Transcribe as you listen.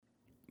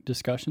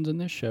discussions in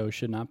this show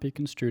should not be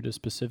construed as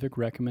specific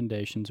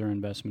recommendations or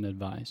investment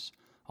advice.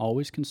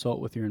 Always consult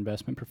with your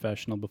investment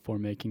professional before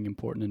making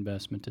important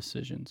investment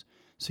decisions.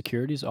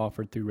 Securities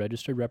offered through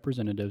registered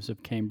representatives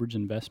of Cambridge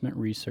Investment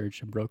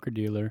Research, a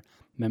broker-dealer,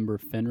 member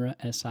FINRA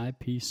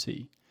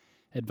SIPC.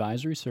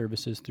 Advisory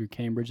services through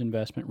Cambridge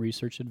Investment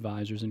Research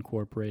Advisors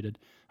Incorporated,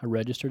 a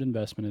registered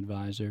investment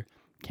advisor.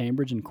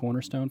 Cambridge and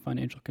Cornerstone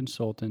Financial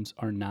Consultants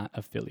are not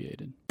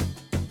affiliated.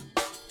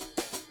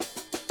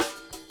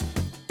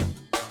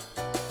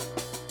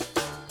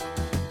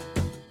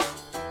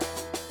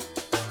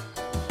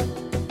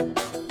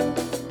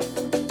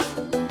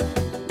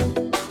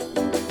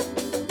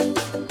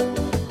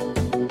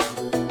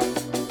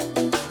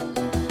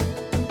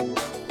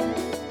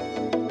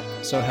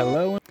 So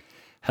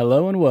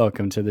hello and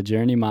welcome to the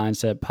Journey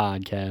Mindset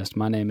Podcast.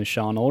 My name is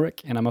Sean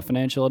Ulrich, and I'm a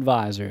financial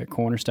advisor at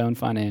Cornerstone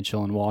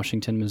Financial in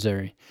Washington,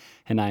 Missouri.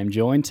 And I am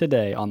joined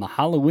today on the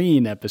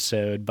Halloween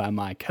episode by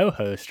my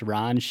co-host,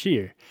 Ron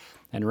Shear.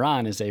 And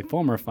Ron is a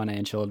former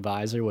financial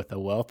advisor with a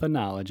wealth of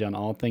knowledge on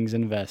all things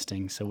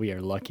investing, so we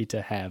are lucky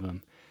to have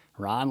him.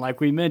 Ron, like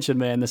we mentioned,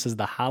 man, this is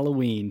the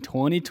Halloween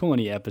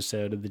 2020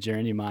 episode of the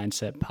Journey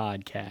Mindset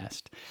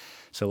Podcast.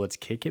 So let's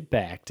kick it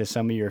back to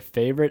some of your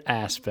favorite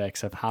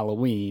aspects of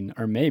Halloween,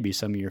 or maybe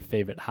some of your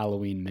favorite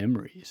Halloween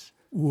memories.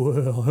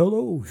 Well,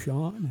 hello,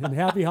 Sean, and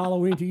happy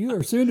Halloween to you,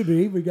 or soon to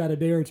be. We got a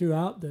day or two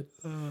out,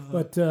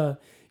 but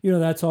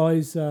that's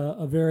always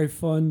a very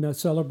fun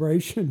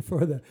celebration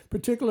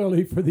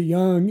particularly for the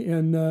young,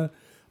 and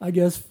I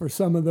guess for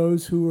some of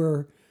those who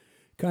are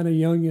kind of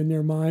young in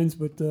their minds,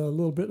 but a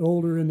little bit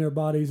older in their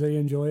bodies, they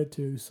enjoy it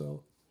too.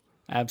 So.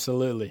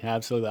 Absolutely.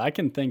 I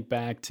can think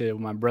back to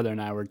when my brother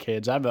and I were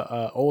kids. I have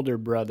an older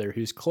brother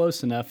who's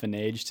close enough in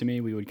age to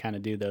me. We would kind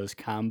of do those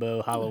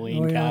combo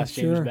Halloween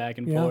costumes back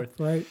and forth.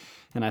 Right.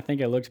 And I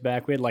think I looked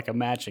back, we had like a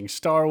matching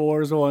Star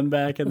Wars one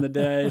back in the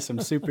day, some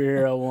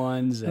superhero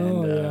ones,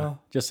 and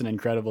just an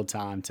incredible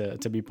time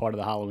to be part of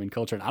the Halloween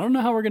culture. And I don't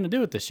know how we're going to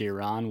do it this year,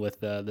 Ron, with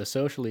the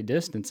socially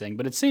distancing,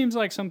 but it seems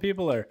like some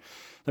people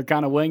they're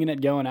kind of winging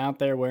it, going out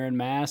there wearing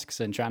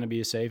masks and trying to be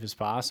as safe as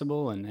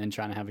possible and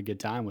trying to have a good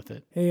time with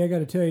it. Hey, I got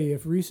to tell you,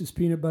 if Reese's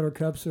peanut butter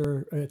cups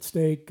are at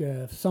stake,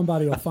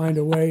 somebody will find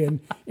a way,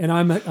 and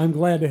I'm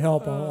glad to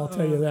help. I'll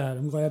tell you that.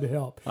 I'm glad to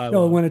help.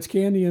 When it's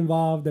candy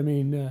involved, I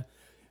mean,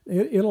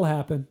 it'll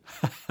happen.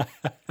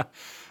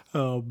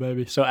 Oh,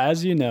 baby. So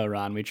as you know,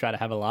 Ron, we try to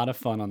have a lot of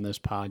fun on this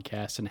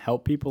podcast and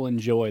help people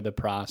enjoy the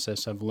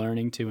process of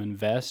learning to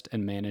invest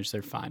and manage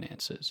their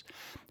finances.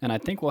 And I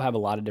think we'll have a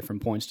lot of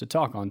different points to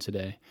talk on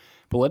today.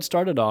 But let's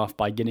start it off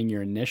by getting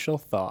your initial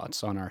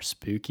thoughts on our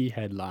spooky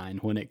headline.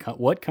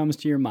 What comes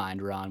to your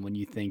mind, Ron, when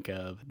you think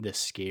of the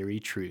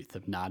scary truth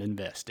of not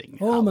investing?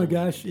 Oh, my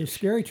gosh. The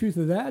scary truth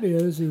of that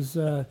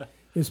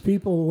is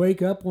people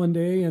wake up one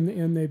day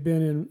and they've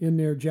been in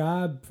their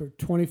job for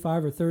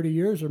 25 or 30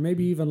 years or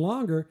maybe even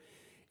longer,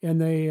 and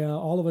they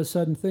all of a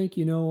sudden think,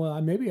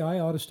 maybe I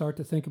ought to start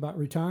to think about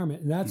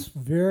retirement. And that's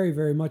very,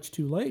 very much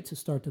too late to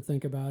start to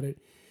think about it.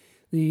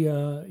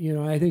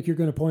 I think you're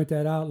going to point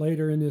that out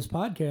later in this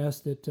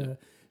podcast, that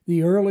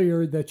the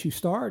earlier that you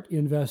start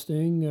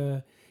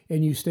investing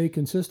and you stay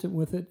consistent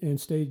with it and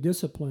stay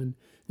disciplined,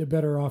 the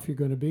better off you're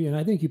going to be. And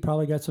I think you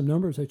probably got some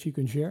numbers that you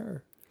can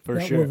share. For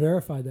sure. Will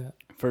verify that.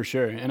 For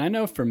sure. And I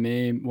know for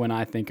me, when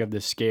I think of the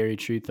scary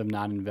truth of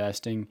not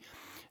investing,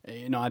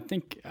 I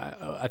think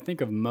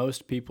of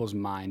most people's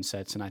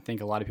mindsets, and I think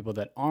a lot of people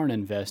that aren't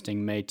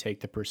investing may take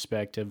the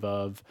perspective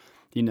of,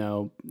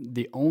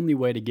 the only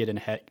way to get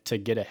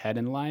ahead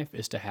in life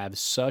is to have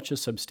such a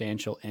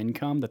substantial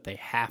income that they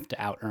have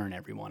to out-earn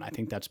everyone. I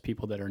think that's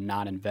people that are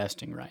not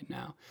investing right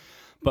now.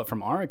 But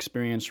from our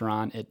experience,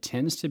 Ron, it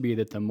tends to be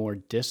that the more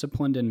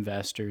disciplined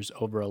investors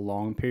over a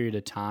long period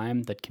of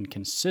time that can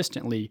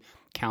consistently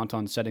count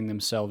on setting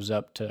themselves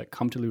up to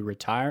comfortably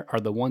retire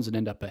are the ones that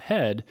end up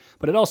ahead.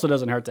 But it also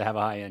doesn't hurt to have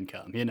a high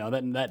income.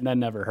 That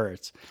never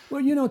hurts.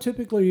 Well,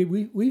 typically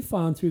we've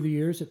found through the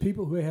years that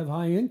people who have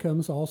high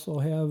incomes also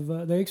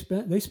have they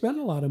spend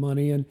a lot of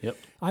money. And yep.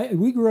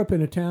 We grew up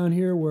in a town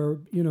here where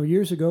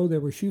years ago there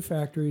were shoe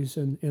factories,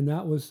 and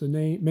that was the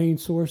main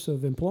source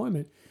of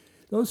employment.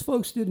 Those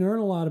folks didn't earn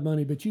a lot of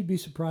money, but you'd be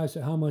surprised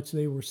at how much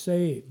they were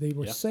saved. They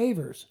were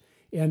savers,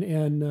 and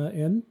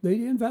they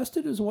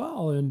invested as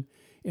well, and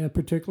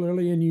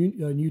particularly in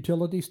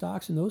utility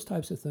stocks and those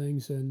types of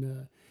things.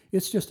 And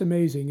it's just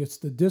amazing. It's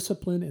the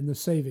discipline and the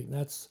saving.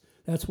 That's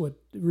what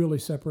really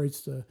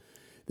separates the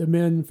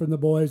men from the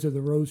boys, or the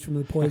rose from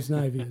the poison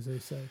ivy, as they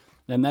say.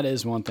 And that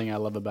is one thing I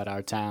love about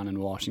our town in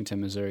Washington,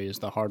 Missouri, is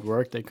the hard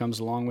work that comes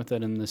along with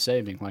it and the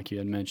saving, like you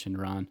had mentioned,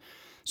 Ron.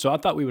 So I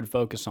thought we would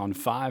focus on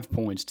 5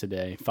 points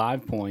today.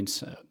 5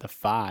 points, the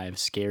 5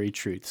 scary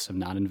truths of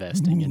not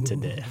investing in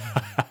today.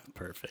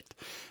 Perfect.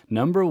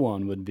 Number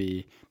 1 would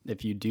be,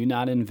 if you do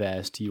not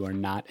invest, you are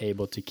not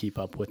able to keep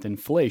up with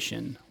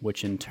inflation,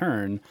 which in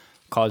turn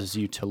causes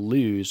you to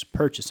lose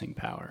purchasing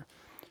power.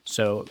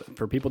 So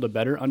for people to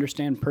better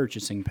understand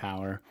purchasing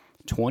power,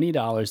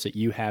 $20 that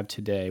you have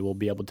today will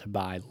be able to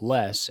buy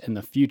less in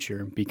the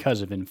future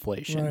because of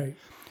inflation. Right.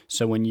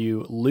 So when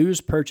you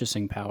lose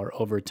purchasing power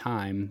over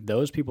time,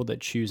 those people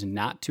that choose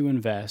not to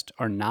invest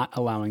are not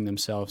allowing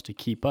themselves to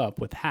keep up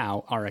with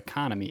how our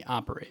economy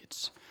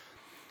operates.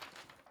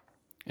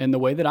 And the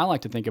way that I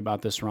like to think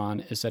about this,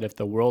 Ron, is that if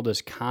the world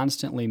is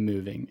constantly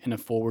moving in a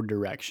forward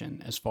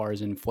direction as far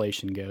as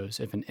inflation goes,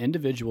 if an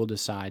individual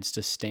decides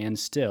to stand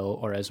still,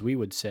 or as we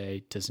would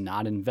say, does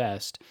not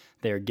invest,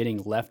 they are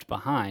getting left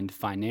behind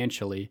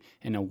financially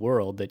in a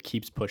world that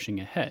keeps pushing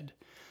ahead.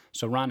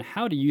 So, Ron,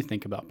 how do you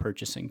think about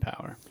purchasing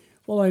power?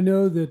 Well, I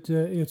know that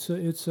it's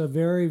a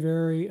very,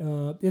 very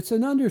it's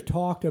an under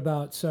talked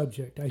about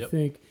subject. I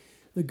think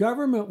the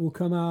government will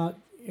come out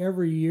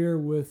every year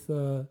with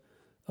a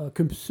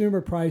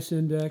consumer price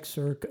index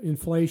or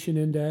inflation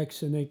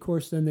index, and of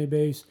course then they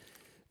base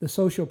the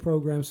social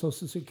program,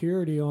 Social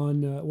Security,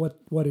 on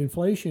what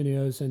inflation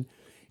is. And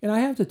I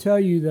have to tell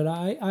you that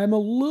I'm a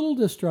little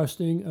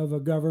distrusting of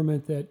a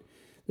government that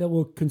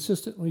will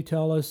consistently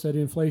tell us that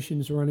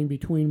inflation is running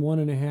between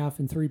 1.5%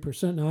 and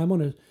 3%. Now, I'm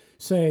going to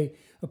say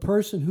a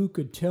person who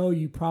could tell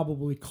you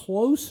probably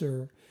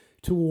closer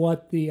to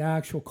what the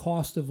actual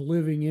cost of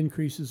living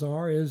increases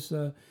are is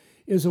a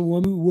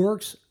woman who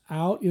works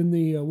out in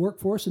the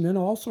workforce and then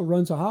also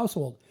runs a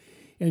household.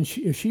 And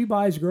if she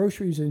buys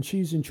groceries and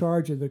she's in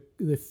charge of the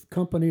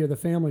company or the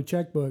family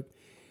checkbook,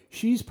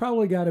 she's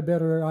probably got a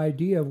better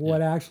idea of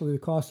what actually the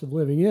cost of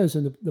living is.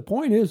 And the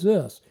point is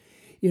this,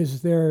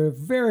 is there are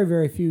very,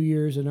 very few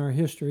years in our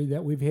history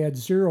that we've had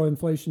zero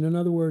inflation. In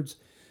other words,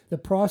 the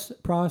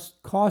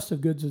cost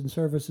of goods and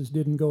services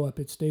didn't go up.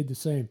 It stayed the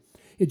same.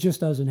 It just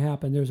doesn't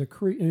happen. There's an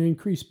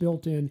increase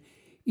built in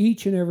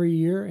each and every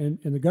year, and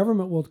the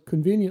government will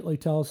conveniently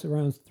tell us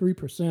around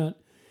 3%.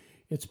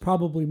 It's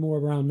probably more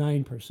around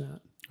 9%.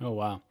 Oh,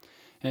 wow.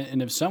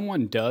 And if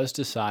someone does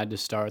decide to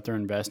start their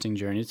investing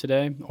journey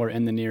today or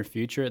in the near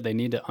future, they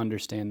need to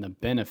understand the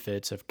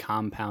benefits of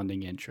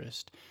compounding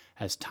interest.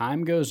 As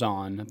time goes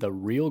on, the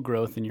real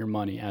growth in your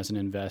money as an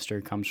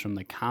investor comes from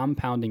the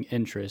compounding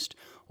interest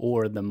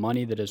or the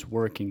money that is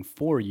working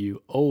for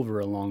you over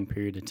a long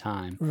period of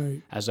time,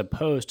 right, as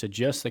opposed to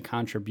just the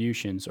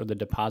contributions or the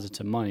deposits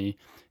of money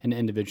an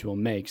individual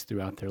makes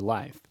throughout their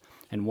life.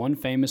 And one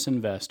famous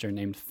investor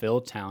named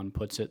Phil Town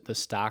puts it, the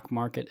stock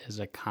market is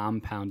a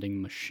compounding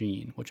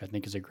machine, which I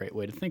think is a great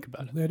way to think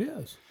about it. That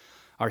is.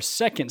 Our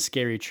second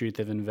scary truth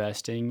of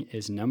investing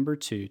is number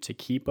 2, to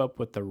keep up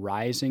with the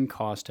rising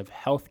cost of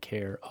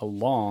healthcare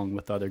along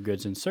with other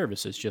goods and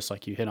services, just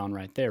like you hit on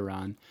right there,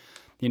 Ron.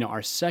 You know,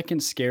 our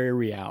second scary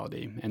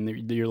reality, and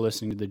you're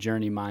listening to the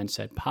Journey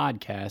Mindset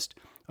podcast,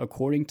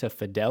 according to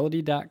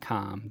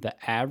Fidelity.com,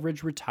 the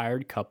average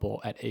retired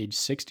couple at age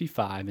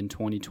 65 in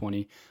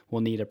 2020 will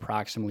need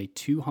approximately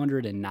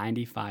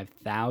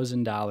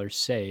 $295,000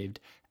 saved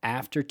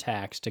after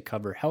tax to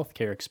cover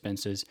healthcare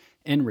expenses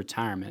in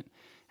retirement.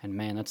 And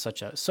man, that's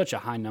such a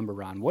high number,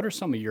 Ron. What are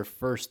some of your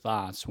first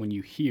thoughts when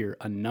you hear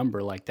a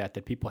number like that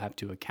people have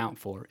to account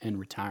for in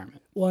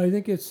retirement? Well, I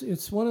think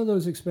it's one of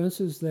those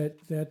expenses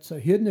that's a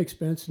hidden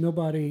expense.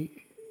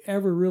 Nobody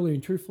ever really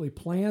and truthfully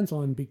plans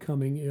on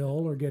becoming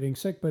ill or getting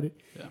sick. But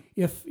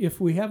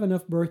if we have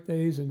enough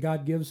birthdays and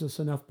God gives us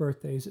enough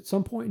birthdays, at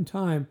some point in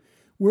time,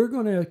 we're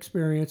going to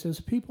experience, as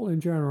people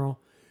in general,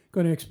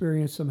 going to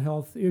experience some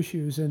health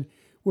issues. And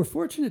we're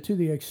fortunate to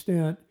the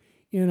extent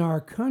in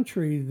our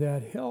country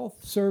that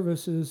health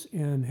services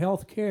and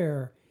health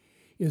care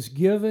is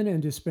given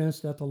and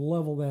dispensed at the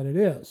level that it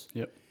is.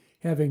 Yep.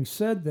 Having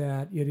said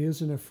that, it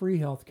isn't a free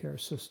health care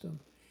system.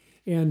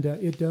 And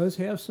it does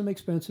have some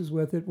expenses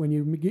with it. When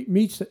you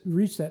reach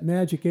that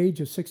magic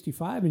age of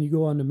 65 and you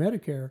go on to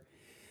Medicare,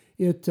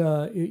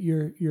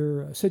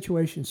 your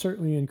situation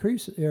certainly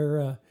increases.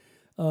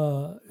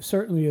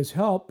 Certainly is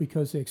helped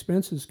because the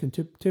expenses can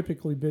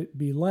typically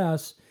be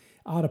less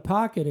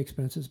out-of-pocket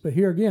expenses. But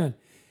here again,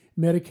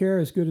 Medicare,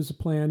 as good as the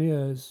plan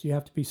is, you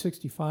have to be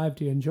 65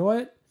 to enjoy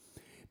it.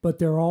 But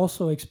there are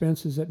also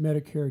expenses that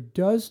Medicare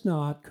does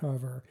not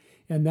cover,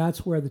 and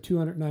that's where the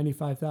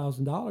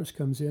 $295,000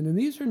 comes in. And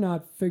these are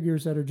not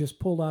figures that are just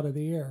pulled out of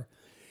the air.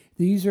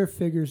 These are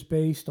figures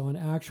based on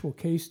actual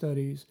case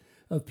studies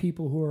of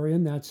people who are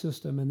in that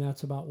system, and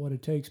that's about what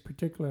it takes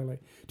particularly.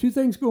 Two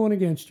things going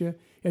against you.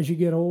 As you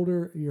get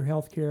older, your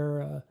health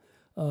care,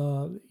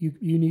 you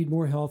need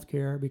more health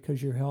care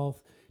because your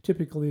health,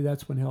 typically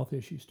that's when health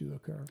issues do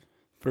occur.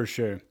 For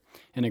sure.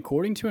 And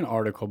according to an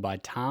article by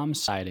Tom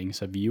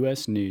Sidings of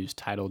U.S. News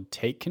titled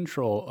Take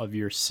Control of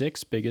Your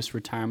 6 Biggest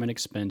Retirement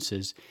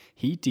Expenses,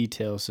 he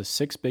details the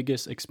 6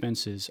 biggest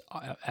expenses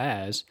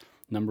as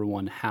number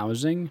 1,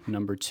 housing,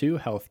 number 2,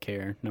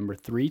 healthcare, number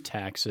 3,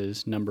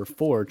 taxes, number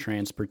 4,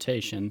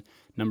 transportation,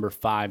 number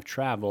 5,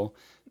 travel,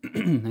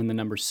 and the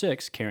number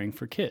 6, caring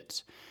for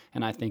kids.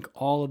 And I think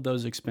all of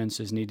those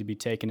expenses need to be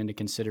taken into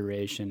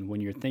consideration when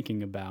you're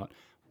thinking about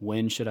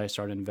when should I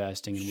start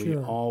investing? And Sure. we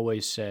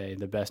always say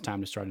the best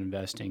time to start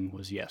investing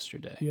was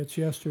yesterday. It's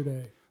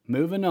yesterday.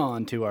 Moving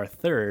on to our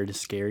third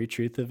scary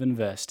truth of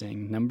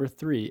investing. Number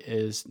 3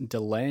 is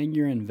delaying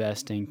your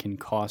investing can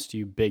cost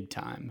you big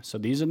time. So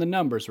these are the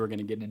numbers we're going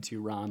to get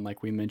into, Ron,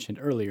 like we mentioned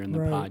earlier in the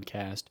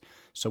podcast.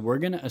 So we're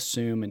going to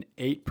assume an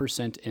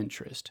 8%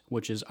 interest,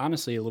 which is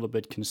honestly a little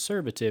bit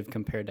conservative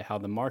compared to how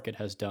the market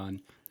has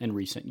done in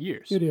recent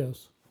years. It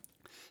is.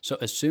 So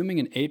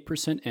assuming an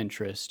 8%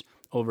 interest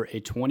over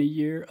a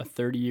 20-year, a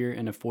 30-year,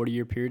 and a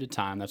 40-year period of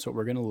time, that's what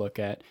we're going to look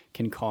at,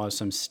 can cause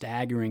some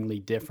staggeringly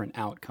different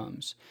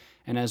outcomes.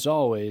 And as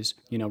always,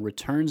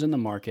 returns in the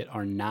market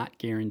are not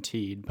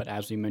guaranteed, but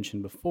as we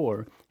mentioned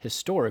before,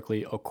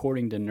 historically,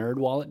 according to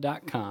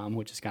nerdwallet.com,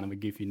 which is kind of a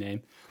goofy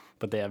name,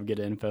 but they have good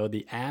info,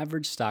 the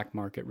average stock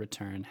market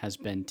return has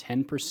been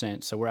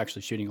 10%, so we're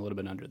actually shooting a little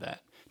bit under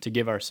that to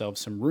give ourselves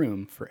some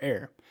room for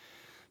error.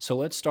 So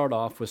let's start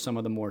off with some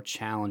of the more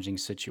challenging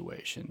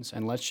situations.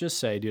 And let's just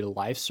say due to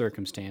life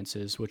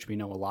circumstances, which we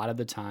know a lot of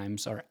the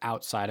times are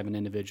outside of an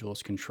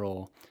individual's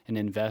control, an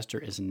investor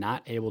is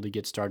not able to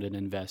get started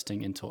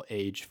investing until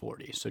age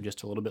 40, so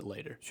just a little bit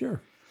later.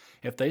 Sure.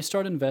 If they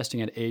start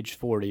investing at age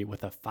 40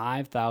 with a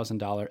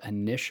 $5,000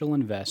 initial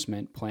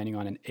investment, planning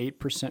on an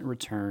 8%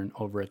 return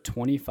over a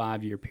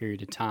 25-year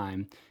period of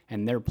time,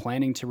 and they're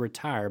planning to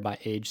retire by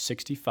age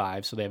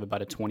 65, so they have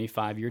about a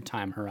 25-year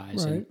time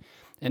horizon. Right.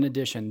 In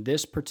addition,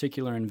 this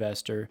particular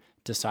investor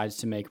decides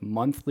to make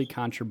monthly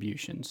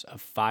contributions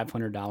of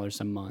 $500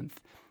 a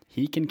month.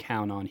 He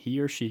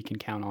or she can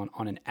count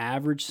on an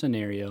average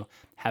scenario,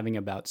 having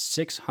about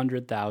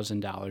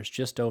 $600,000,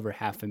 just over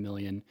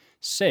 $500,000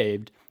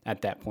 saved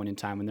at that point in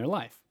time in their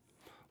life.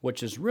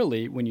 Which is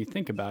really, when you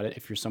think about it,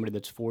 if you're somebody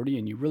that's 40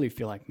 and you really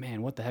feel like,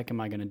 man, what the heck am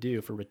I going to do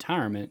for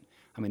retirement?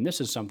 I mean, this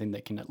is something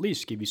that can at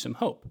least give you some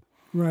hope.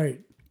 Right.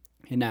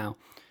 And now,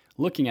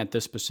 looking at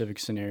this specific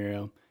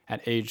scenario,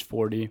 at age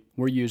 40,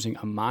 we're using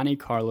a Monte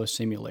Carlo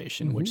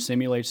simulation, which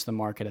simulates the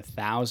market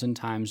 1,000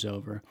 times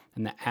over,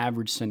 and the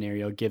average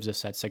scenario gives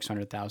us that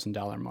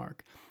 $600,000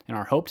 mark. And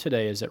our hope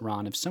today is that,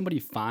 Ron, if somebody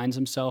finds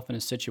himself in a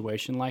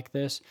situation like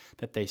this,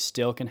 that they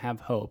still can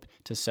have hope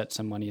to set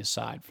some money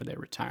aside for their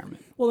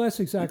retirement. Well, that's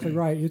exactly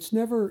right. It's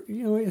never,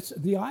 it's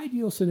the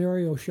ideal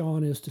scenario,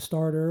 Sean, is to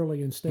start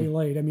early and stay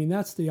late. I mean,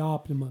 that's the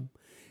optimum.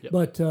 Yep.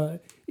 But,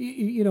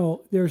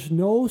 there's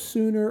no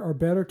sooner or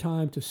better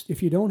time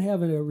if you don't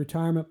have a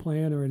retirement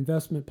plan or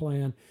investment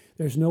plan,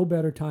 there's no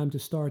better time to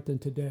start than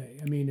today.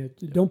 I mean,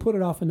 don't put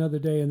it off another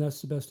day, and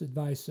that's the best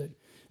advice that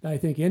I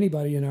think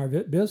anybody in our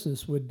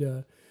business would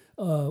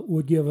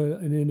give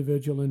an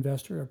individual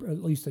investor, or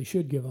at least they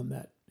should give them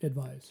that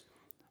advice.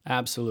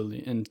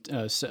 Absolutely. And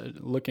so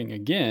looking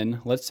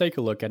again, let's take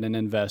a look at an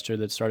investor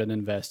that started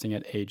investing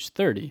at age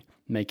 30,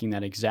 making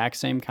that exact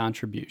same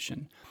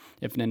contribution.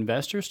 If an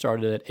investor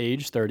started at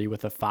age 30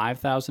 with a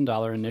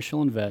 $5,000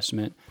 initial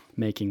investment,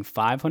 making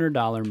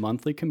 $500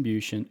 monthly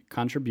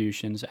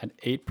contributions at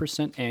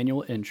 8%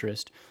 annual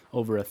interest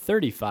over a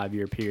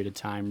 35-year period of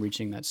time,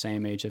 reaching that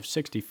same age of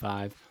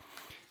 65,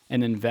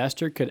 an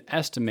investor could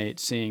estimate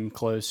seeing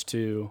close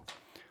to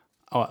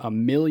 $1.5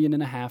 million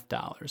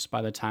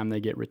by the time they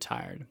get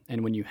retired.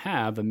 And when you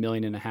have $1.5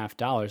 million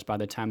by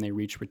the time they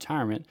reach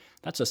retirement,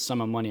 that's a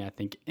sum of money I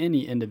think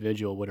any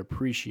individual would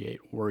appreciate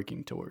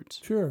working towards.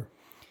 Sure.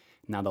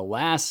 Now, the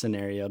last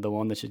scenario, the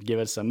one that should give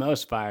us the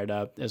most fired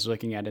up, is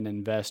looking at an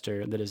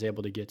investor that is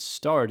able to get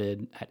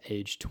started at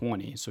age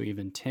 20, so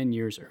even 10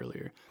 years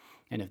earlier.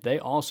 And if they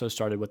also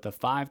started with a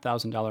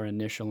 $5,000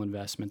 initial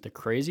investment, the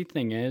crazy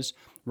thing is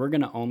we're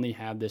going to only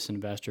have this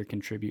investor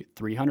contribute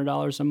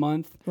 $300 a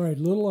month. Right,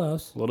 a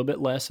little bit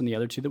less than the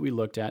other two that we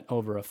looked at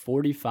over a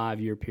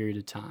 45-year period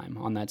of time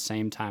on that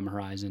same time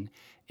horizon,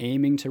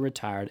 aiming to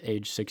retire at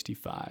age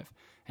 65.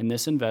 And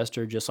this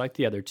investor, just like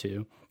the other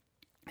two,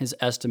 is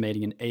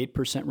estimating an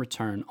 8%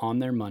 return on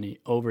their money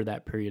over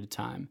that period of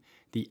time.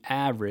 The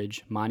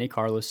average Monte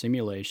Carlo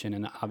simulation,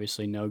 and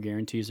obviously no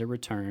guarantees are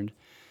returned,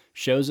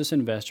 shows this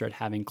investor at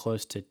having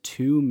close to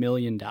 $2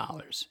 million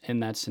in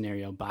that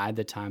scenario by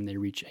the time they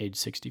reach age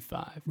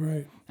 65.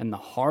 Right. And the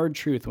hard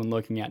truth when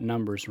looking at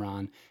numbers,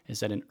 Ron, is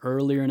that an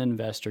earlier an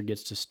investor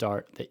gets to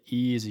start, the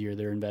easier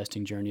their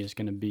investing journey is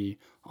going to be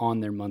on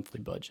their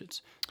monthly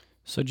budgets.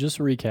 So just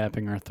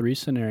recapping our three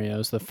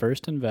scenarios, the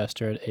first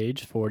investor at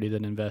age 40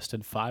 that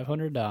invested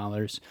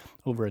 $500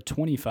 over a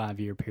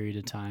 25-year period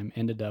of time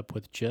ended up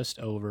with just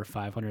over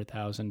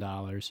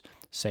 $500,000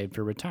 saved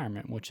for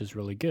retirement, which is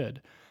really good.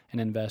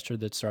 An investor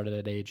that started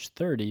at age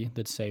 30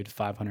 that saved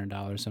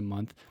 $500 a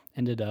month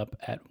ended up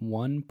at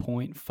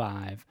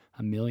 $1.5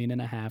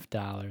 million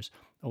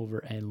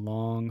over a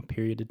long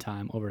period of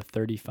time, over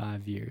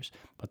 35 years.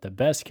 But the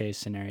best case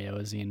scenario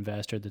is the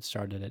investor that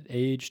started at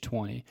age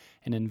 20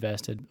 and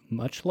invested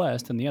much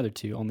less than the other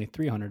two, only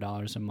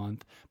 $300 a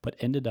month, but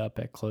ended up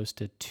at close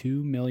to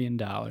 $2 million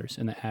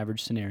in the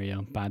average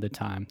scenario by the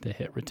time they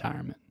hit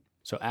retirement.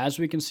 So as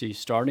we can see,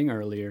 starting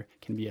earlier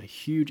can be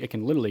it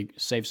can literally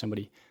save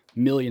somebody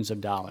millions of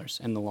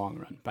dollars in the long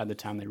run by the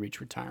time they reach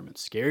retirement.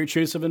 Scary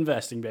truths of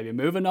investing, baby.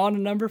 Moving on to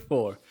number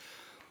 4.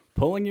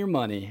 Pulling your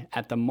money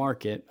at the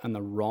market on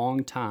the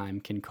wrong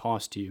time can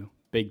cost you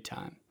big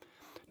time.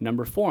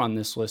 Number 4 on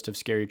this list of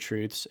scary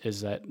truths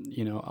is that,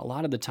 a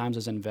lot of the times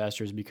as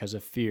investors, because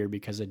of fear,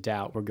 because of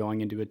doubt, we're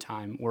going into a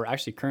time, we're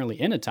actually currently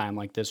in a time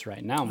like this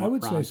right now, I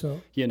would Ron. say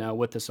so.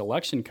 With this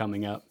election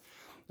coming up,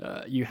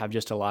 you have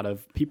just a lot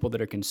of people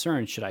that are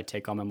concerned, should I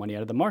take all my money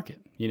out of the market,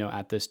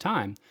 at this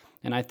time?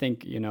 And I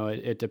think,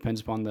 it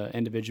depends upon the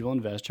individual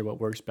investor, what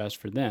works best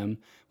for them.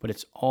 But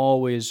it's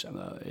always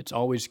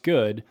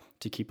good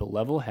to keep a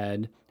level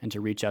head and to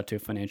reach out to a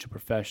financial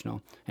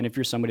professional. And if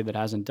you're somebody that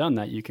hasn't done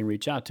that, you can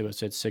reach out to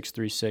us at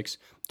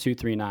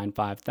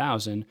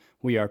 636-239-5000.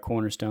 We are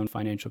Cornerstone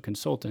Financial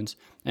Consultants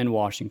in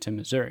Washington,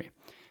 Missouri.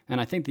 And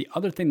I think the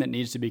other thing that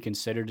needs to be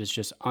considered is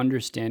just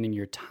understanding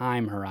your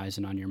time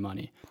horizon on your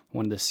money.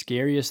 One of the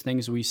scariest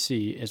things we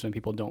see is when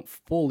people don't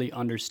fully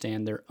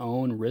understand their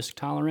own risk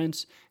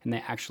tolerance and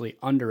they actually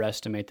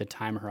underestimate the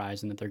time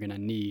horizon that they're going to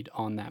need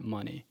on that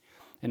money.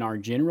 And our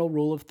general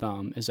rule of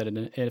thumb is that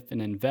if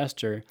an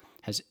investor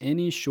has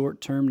any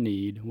short-term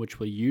need, which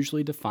we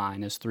usually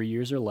define as 3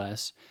 years or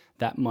less,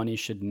 that money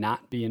should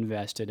not be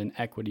invested in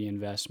equity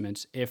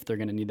investments if they're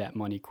going to need that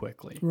money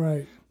quickly.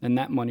 Right. And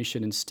that money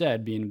should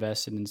instead be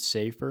invested in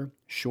safer,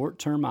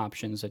 short-term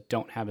options that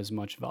don't have as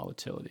much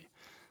volatility.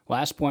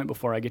 Last point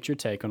before I get your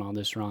take on all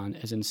this, Ron,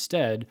 is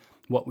instead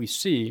what we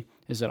see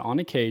is that on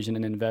occasion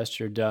an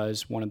investor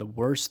does one of the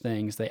worst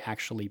things. They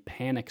actually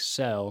panic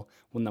sell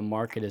when the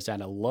market is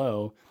at a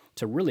low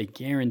to really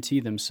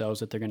guarantee themselves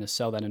that they're going to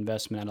sell that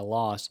investment at a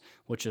loss,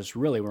 which is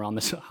really, we're on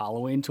this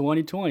Halloween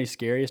 2020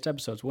 scariest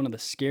episodes. One of the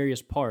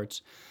scariest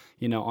parts,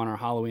 on our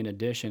Halloween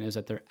edition is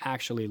that they're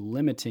actually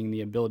limiting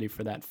the ability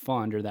for that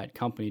fund or that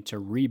company to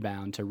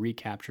rebound, to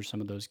recapture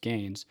some of those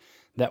gains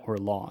that were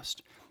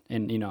lost.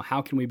 And,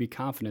 how can we be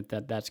confident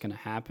that that's going to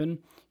happen?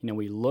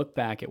 We look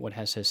back at what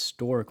has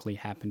historically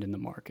happened in the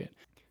market.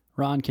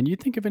 Ron, can you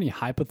think of any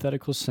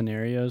hypothetical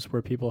scenarios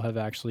where people have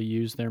actually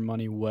used their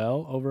money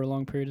well over a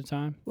long period of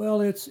time? Well,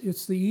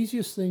 it's the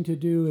easiest thing to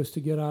do is to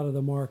get out of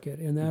the market,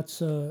 and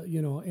that's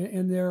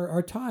and there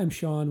are times,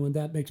 Sean, when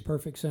that makes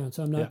perfect sense.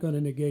 I'm not going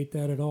to negate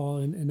that at all,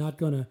 and not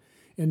going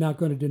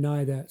to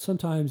deny that.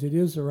 Sometimes it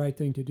is the right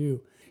thing to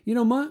do.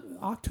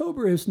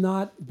 October has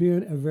not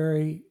been a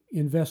very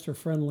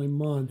investor-friendly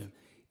month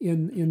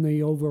in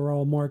the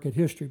overall market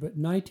history, but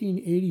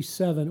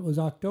 1987 it was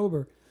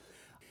October.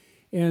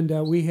 And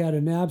we had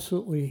an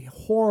absolutely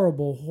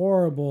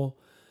horrible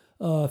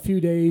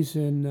few days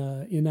in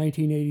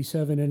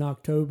 1987 in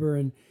October.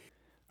 And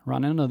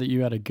Ron, I know that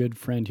you had a good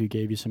friend who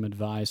gave you some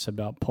advice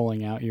about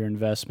pulling out your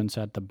investments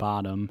at the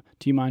bottom.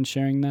 Do you mind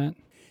sharing that?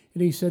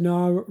 And he said,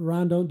 "No,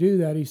 Ron, don't do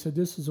that." He said,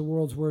 "This is the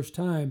world's worst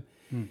time."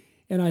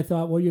 And I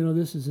thought, well,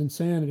 this is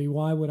insanity.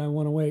 Why would I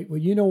want to wait? Well,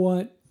 you know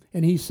what?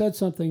 And he said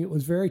something that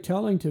was very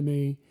telling to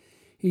me.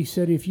 He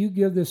said, if you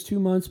give this 2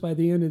 months by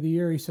the end of the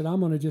year, he said, I'm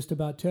going to just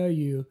about tell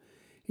you.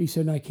 He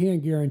said, I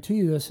can't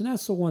guarantee this. And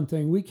that's the one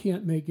thing. We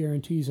can't make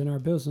guarantees in our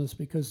business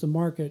because the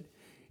market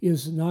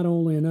is not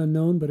only an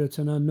unknown, but it's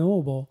an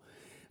unknowable.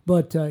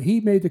 But he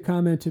made the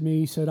comment to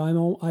me, he said,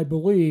 I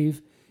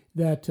believe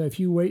that if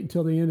you wait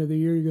until the end of the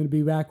year, you're going to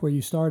be back where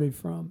you started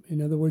from.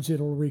 In other words,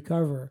 it'll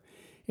recover.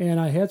 And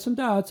I had some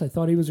doubts. I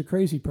thought he was a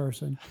crazy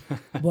person.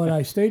 But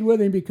I stayed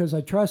with him because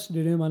I trusted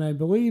in him and I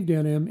believed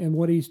in him. And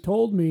what he's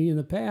told me in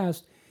the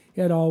past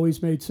had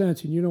always made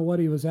sense. And you know what?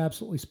 He was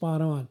absolutely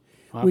spot on.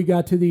 Wow. We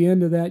got to the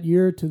end of that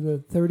year, to the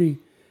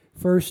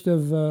 31st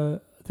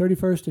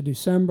of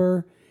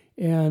December,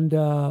 and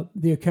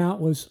the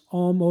account was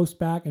almost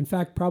back. In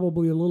fact,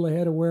 probably a little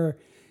ahead of where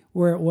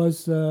it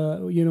was,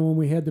 when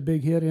we had the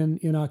big hit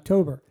in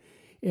October.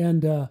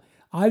 And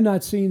I've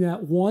not seen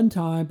that one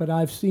time, but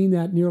I've seen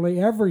that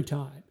nearly every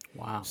time.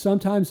 Wow.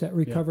 Sometimes that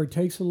recovery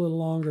takes a little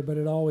longer, but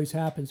it always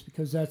happens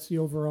because that's the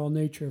overall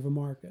nature of a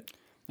market.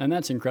 And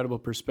that's incredible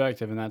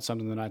perspective, and that's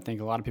something that I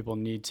think a lot of people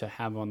need to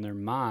have on their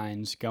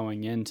minds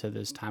going into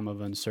this time of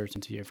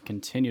uncertainty, of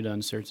continued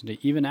uncertainty,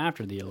 even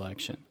after the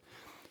election.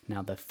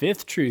 Now, the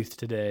fifth truth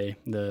today,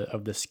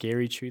 of the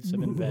scary truths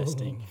of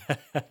investing,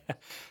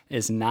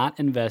 is not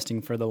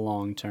investing for the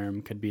long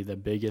term could be the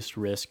biggest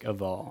risk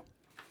of all.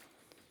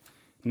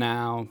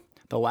 Now,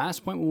 the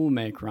last point we'll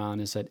make,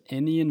 Ron, is that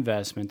any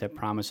investment that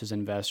promises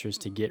investors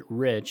to get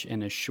rich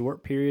in a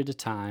short period of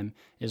time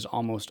is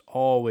almost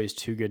always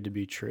too good to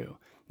be true.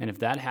 And if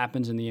that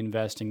happens in the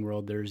investing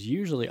world, there's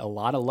usually a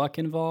lot of luck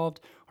involved,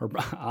 or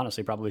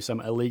honestly, probably some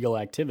illegal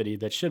activity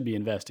that should be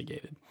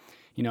investigated.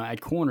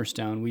 At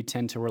Cornerstone, we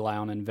tend to rely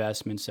on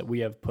investments that we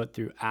have put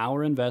through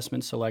our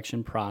investment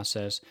selection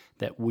process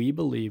that we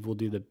believe will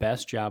do the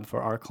best job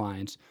for our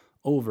clients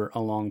over a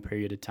long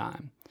period of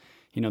time.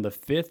 The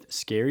fifth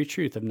scary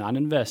truth of not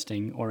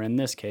investing, or in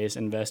this case,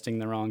 investing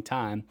the wrong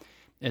time,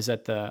 is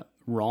that the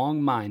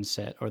wrong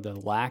mindset or the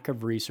lack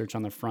of research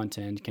on the front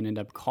end can end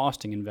up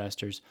costing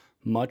investors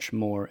much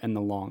more in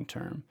the long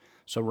term.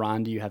 So,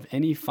 Ron, do you have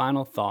any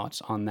final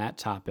thoughts on that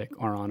topic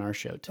or on our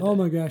show today? Oh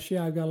my gosh,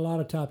 yeah, I've got a lot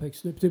of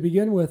topics. To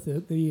begin with,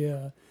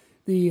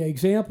 the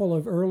example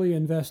of early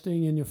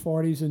investing in your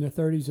 40s and the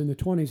 30s and the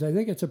 20s, I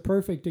think it's a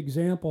perfect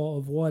example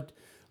of what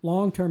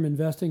long-term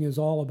investing is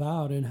all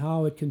about and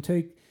how it can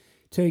take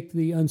take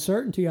the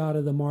uncertainty out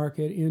of the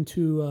market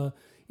into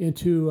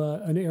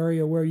an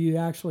area where you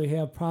actually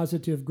have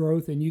positive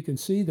growth and you can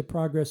see the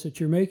progress that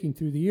you're making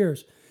through the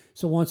years.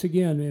 So once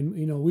again,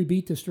 and we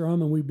beat this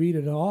drum and we beat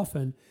it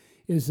often,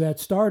 is that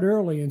start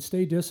early and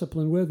stay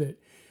disciplined with it.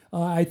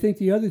 I think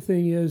the other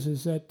thing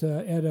is that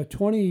at a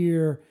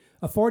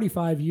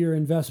 45-year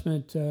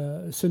investment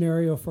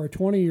scenario for a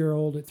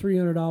 20-year-old at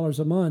 $300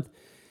 a month,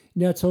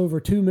 nets over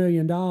 $2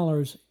 million.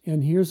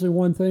 And here's the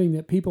one thing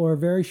that people are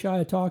very shy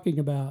of talking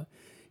about.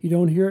 You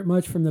don't hear it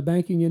much from the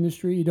banking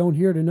industry. You don't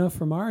hear it enough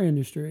from our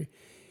industry.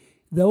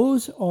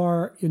 Those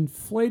are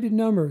inflated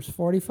numbers.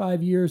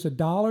 45 years,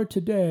 $1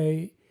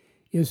 today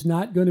is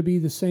not going to be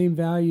the same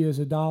value as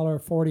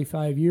 $1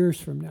 45 years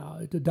from now.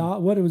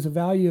 What was the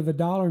value of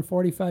 $1 in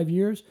 45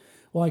 years?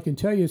 Well, I can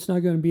tell you it's not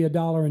going to be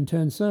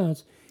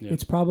 $1.10. Yep.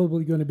 It's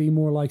probably going to be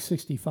more like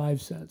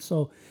 65 cents.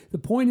 So the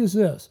point is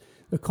this.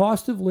 The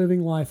cost of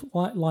living life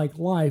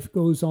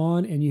goes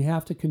on, and you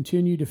have to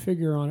continue to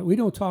figure on it. We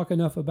don't talk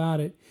enough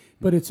about it,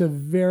 but it's a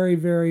very,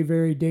 very,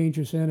 very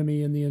dangerous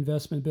enemy in the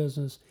investment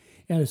business.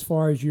 And as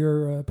far as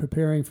you're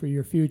preparing for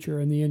your future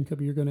and the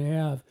income you're going to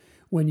have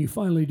when you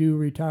finally do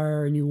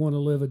retire and you want to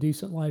live a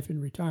decent life in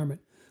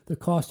retirement, the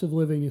cost of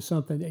living is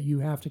something that you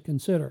have to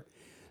consider.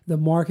 The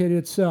market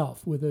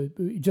itself,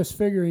 just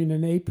figuring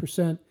an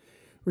 8%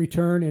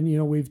 return,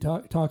 and we've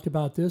talked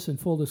about this in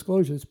full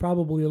disclosure, it's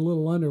probably a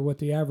little under what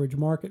the average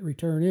market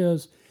return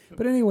is.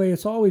 But anyway,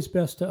 it's always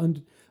best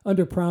to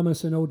under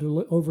promise and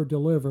over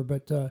deliver.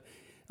 But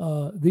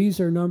these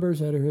are numbers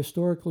that are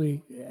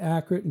historically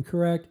accurate and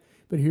correct.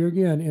 But here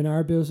again, in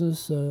our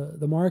business,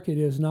 the market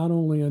is not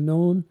only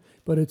unknown,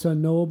 but it's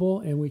unknowable,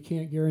 and we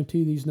can't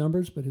guarantee these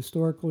numbers. But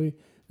historically,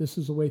 this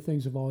is the way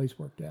things have always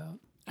worked out.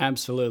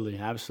 Absolutely,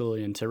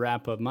 absolutely. And to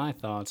wrap up my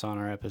thoughts on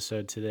our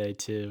episode today,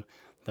 too,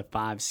 the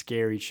 5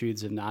 scary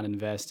truths of not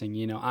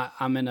investing.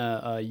 I'm in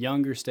a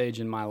younger stage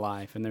in my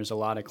life, and there's a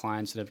lot of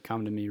clients that have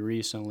come to me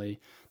recently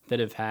that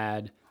have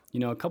had,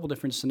 a couple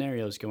different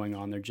scenarios going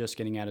on. They're just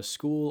getting out of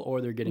school,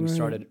 or they're getting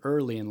started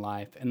early in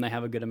life, and they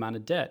have a good amount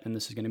of debt. And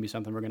this is going to be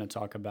something we're going to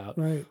talk about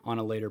on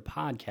a later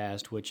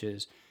podcast, which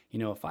is,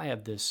 if I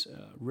have this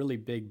really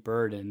big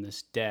burden,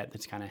 this debt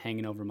that's kind of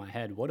hanging over my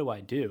head, what do I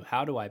do?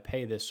 How do I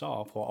pay this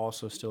off while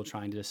also still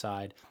trying to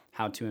decide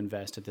how to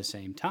invest at the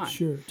same time?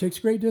 Sure. It takes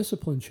great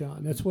discipline,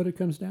 Sean. That's what it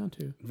comes down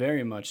to.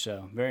 Very much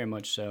so. Very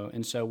much so.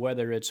 And so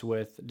whether it's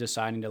with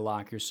deciding to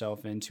lock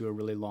yourself into a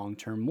really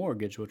long-term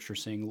mortgage, which we're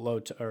seeing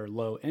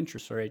low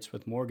interest rates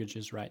with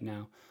mortgages right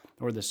now,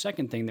 or the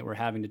second thing that we're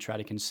having to try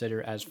to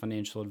consider as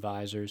financial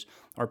advisors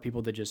are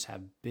people that just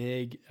have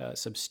big,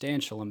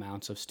 substantial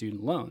amounts of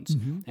student loans.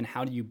 Mm-hmm. And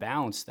how do you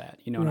balance that?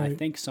 And I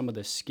think some of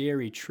the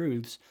scary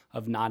truths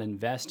of not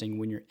investing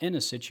when you're in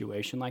a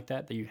situation like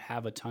that you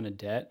have a ton of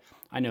debt.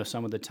 I know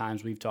some of the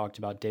times we've talked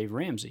about Dave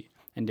Ramsey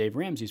and Dave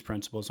Ramsey's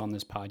principles on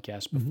this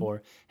podcast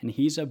before, and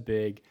he's a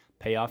big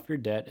pay off your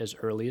debt as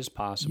early as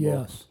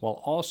possible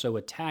while also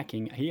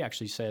attacking, he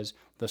actually says,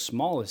 the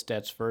smallest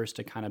debts first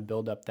to kind of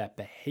build up that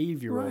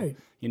behavioral,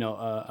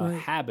 a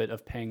habit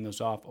of paying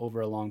those off over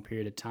a long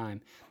period of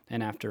time.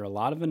 And after a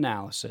lot of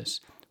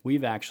analysis,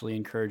 we've actually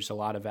encouraged a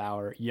lot of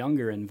our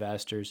younger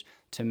investors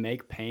to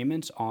make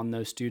payments on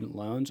those student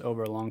loans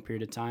over a long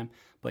period of time,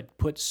 but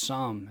put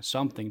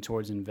something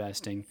towards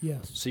investing.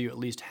 Yes. So you at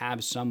least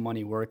have some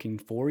money working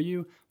for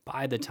you.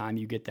 By the time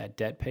you get that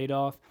debt paid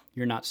off,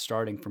 you're not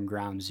starting from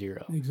ground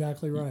zero.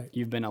 Exactly right.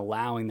 You've been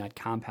allowing that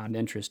compound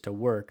interest to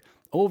work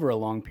over a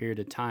long period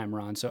of time,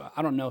 Ron. So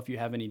I don't know if you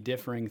have any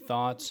differing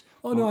thoughts.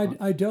 Oh, no,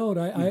 I don't.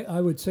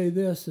 I would say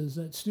this, is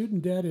that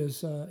student debt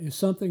is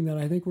something that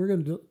I think we're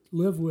going to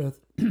live with.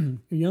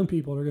 Young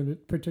people are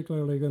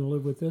particularly going to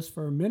live with this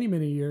for many,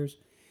 many years.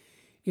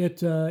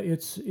 It's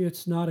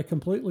not a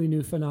completely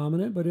new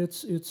phenomenon, but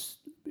it's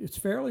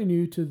fairly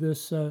new to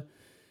this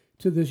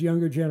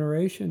younger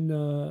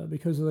generation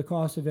because of the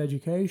cost of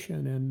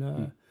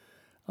education.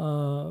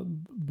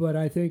 But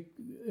I think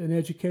an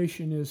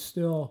education is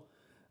still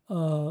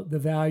the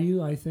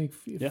value. I think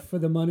for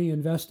the money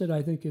invested,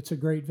 I think it's a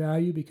great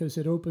value because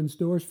it opens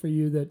doors for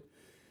you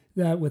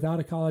that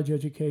without a college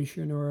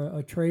education or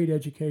a trade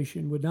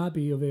education would not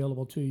be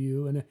available to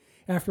you. And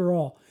after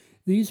all,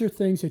 these are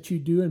things that you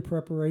do in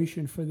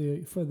preparation for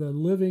the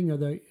living or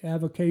the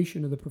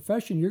avocation of the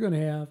profession you're going to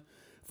have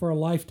for a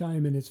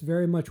lifetime, and it's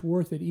very much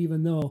worth it,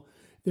 even though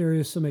there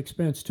is some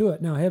expense to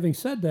it. Now, having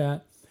said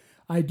that,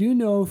 I do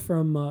know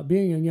from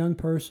being a young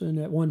person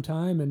at one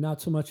time, and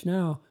not so much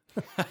now,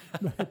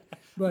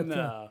 but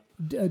no.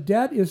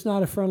 Debt is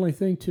not a friendly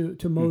thing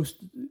to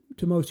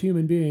most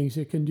human beings.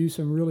 It can do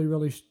some really,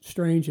 really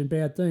strange and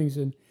bad things,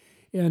 and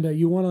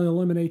you want to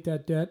eliminate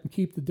that debt and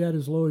keep the debt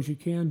as low as you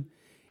can,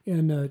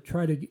 and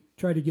try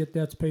to get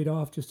debts paid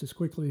off just as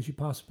quickly as you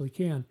possibly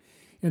can.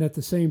 And at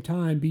the same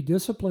time, be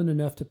disciplined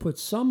enough to put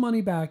some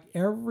money back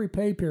every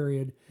pay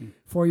period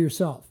for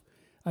yourself.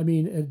 I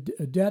mean,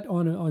 a debt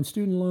on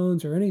student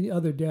loans or any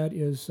other debt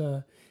is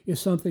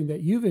something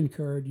that you've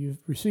incurred. You've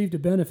received a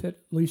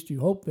benefit, at least we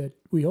hope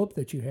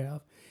that you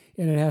have,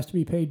 and it has to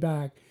be paid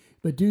back.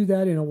 but do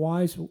that in a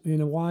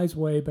wise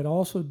way, but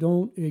also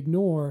don't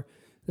ignore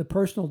the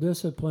personal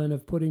discipline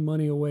of putting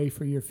money away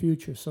for your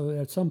future. So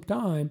at some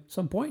point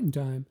in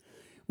time,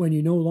 when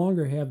you no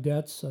longer have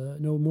debts,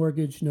 no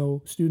mortgage,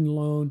 no student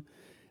loan,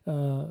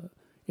 and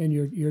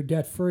you're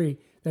debt free,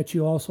 that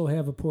you also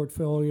have a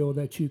portfolio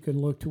that you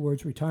can look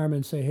towards retirement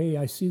and say, hey,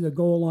 I see the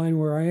goal line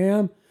where I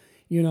am.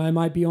 I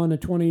might be on the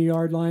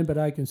 20-yard line, but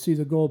I can see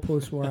the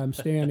goalpost where I'm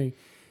standing.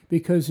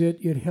 Because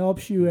it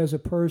helps you as a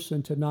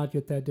person to not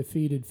get that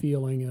defeated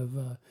feeling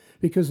of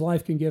because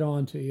life can get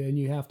on to you, and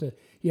you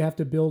have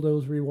to build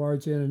those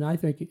rewards in. And I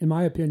think, in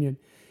my opinion,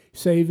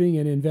 saving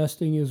and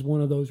investing is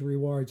one of those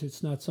rewards.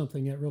 It's not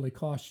something that really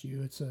costs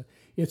you.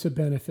 It's a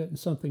benefit and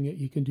something that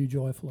you can do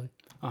joyfully.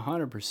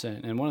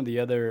 100%. And one of the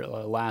other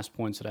last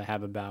points that I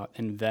have about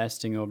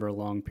investing over a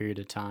long period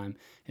of time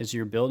is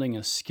you're building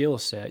a skill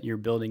set, you're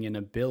building an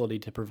ability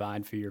to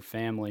provide for your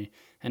family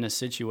in a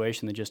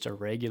situation that just a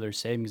regular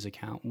savings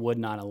account would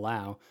not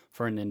allow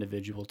for an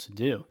individual to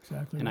do.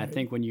 Exactly. And right. I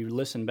think when you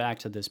listen back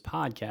to this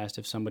podcast,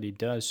 if somebody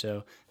does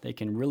so, they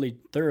can really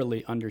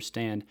thoroughly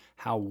understand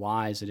how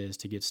wise it is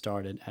to get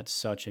started at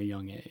such a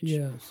young age.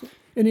 Yes.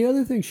 And the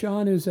other thing,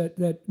 Sean, is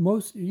that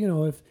most,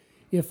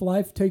 if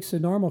life takes the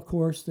normal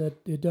course that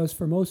it does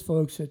for most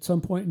folks, at some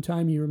point in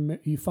time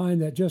you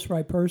find that just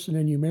right person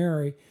and you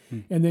marry,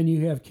 and then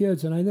you have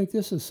kids. And I think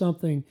this is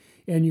something,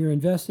 and your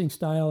investing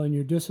style and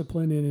your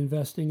discipline in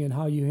investing and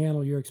how you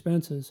handle your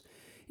expenses,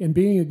 and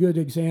being a good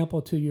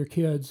example to your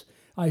kids,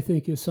 I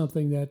think is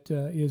something that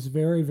is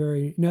very,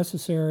 very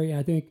necessary.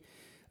 I think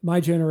my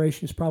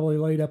generation is probably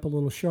laid up a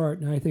little short,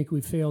 and I think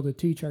we failed to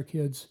teach our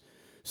kids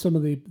some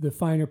of the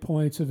finer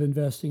points of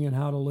investing and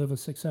how to live a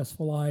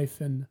successful life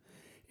and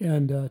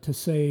to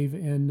save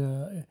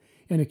and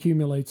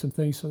accumulate some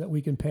things so that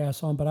we can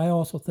pass on. But I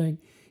also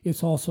think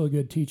it's also a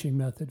good teaching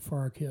method for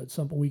our kids,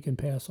 something we can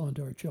pass on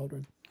to our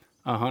children.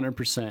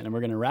 100%. And we're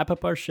going to wrap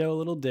up our show a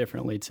little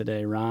differently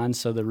today, Ron.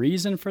 So the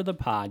reason for the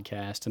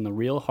podcast and the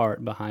real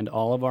heart behind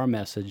all of our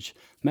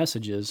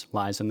messages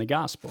lies in the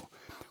gospel.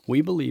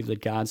 We believe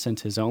that God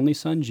sent his only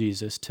son,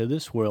 Jesus, to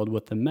this world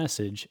with the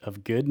message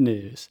of good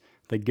news.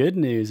 The good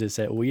news is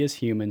that we as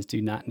humans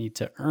do not need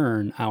to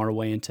earn our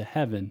way into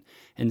heaven.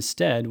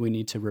 Instead, we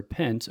need to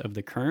repent of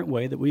the current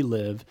way that we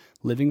live,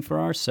 living for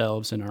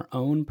ourselves in our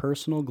own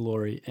personal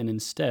glory, and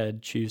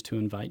instead choose to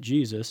invite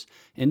Jesus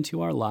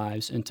into our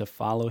lives and to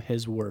follow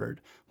his word,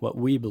 what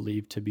we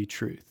believe to be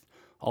truth.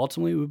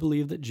 Ultimately, we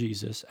believe that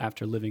Jesus,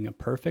 after living a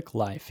perfect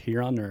life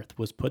here on earth,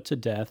 was put to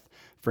death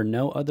for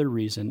no other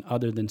reason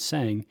other than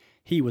saying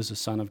he was the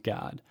Son of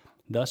God,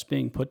 thus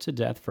being put to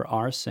death for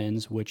our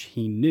sins, which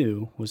he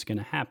knew was going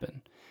to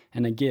happen.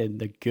 And again,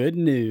 the good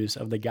news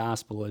of the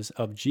gospel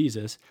of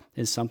Jesus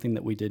is something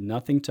that we did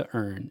nothing to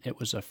earn. It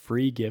was a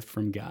free gift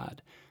from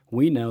God.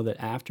 We know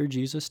that after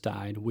Jesus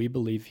died, we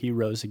believe he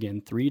rose again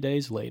 3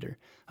 days later,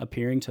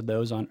 appearing to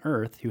those on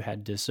earth who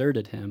had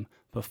deserted him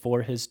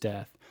before his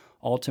death,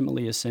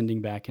 ultimately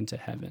ascending back into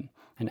heaven.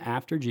 And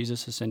after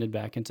Jesus ascended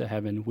back into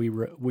heaven,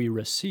 we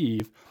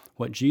receive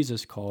what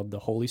Jesus called the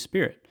Holy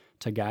Spirit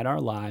to guide our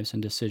lives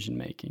and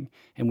decision-making.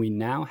 And we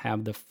now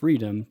have the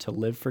freedom to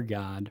live for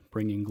God,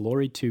 bringing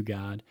glory to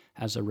God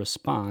as a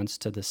response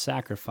to the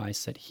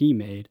sacrifice that he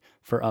made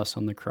for us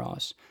on the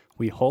cross.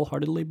 We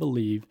wholeheartedly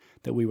believe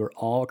that we were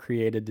all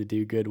created to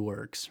do good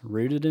works,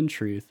 rooted in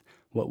truth,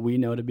 what we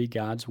know to be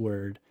God's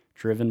word,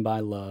 driven by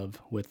love,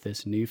 with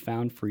this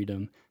newfound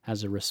freedom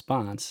as a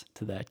response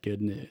to that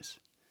good news.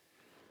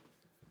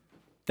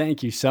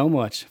 Thank you so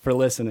much for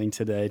listening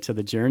today to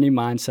the Journey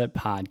Mindset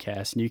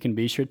Podcast, and you can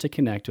be sure to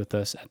connect with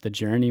us at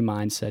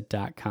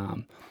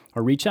thejourneymindset.com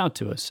or reach out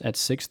to us at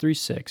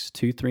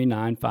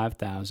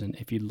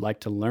 636-239-5000 if you'd like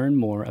to learn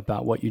more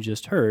about what you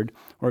just heard,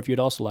 or if you'd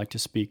also like to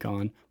speak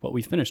on what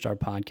we finished our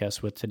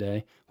podcast with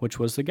today, which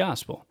was the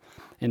gospel.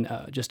 And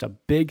just a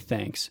big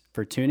thanks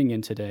for tuning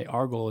in today.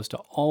 Our goal is to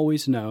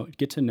always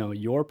get to know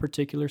your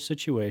particular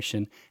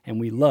situation, and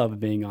we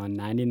love being on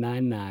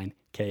 99.9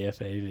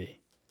 KFAV.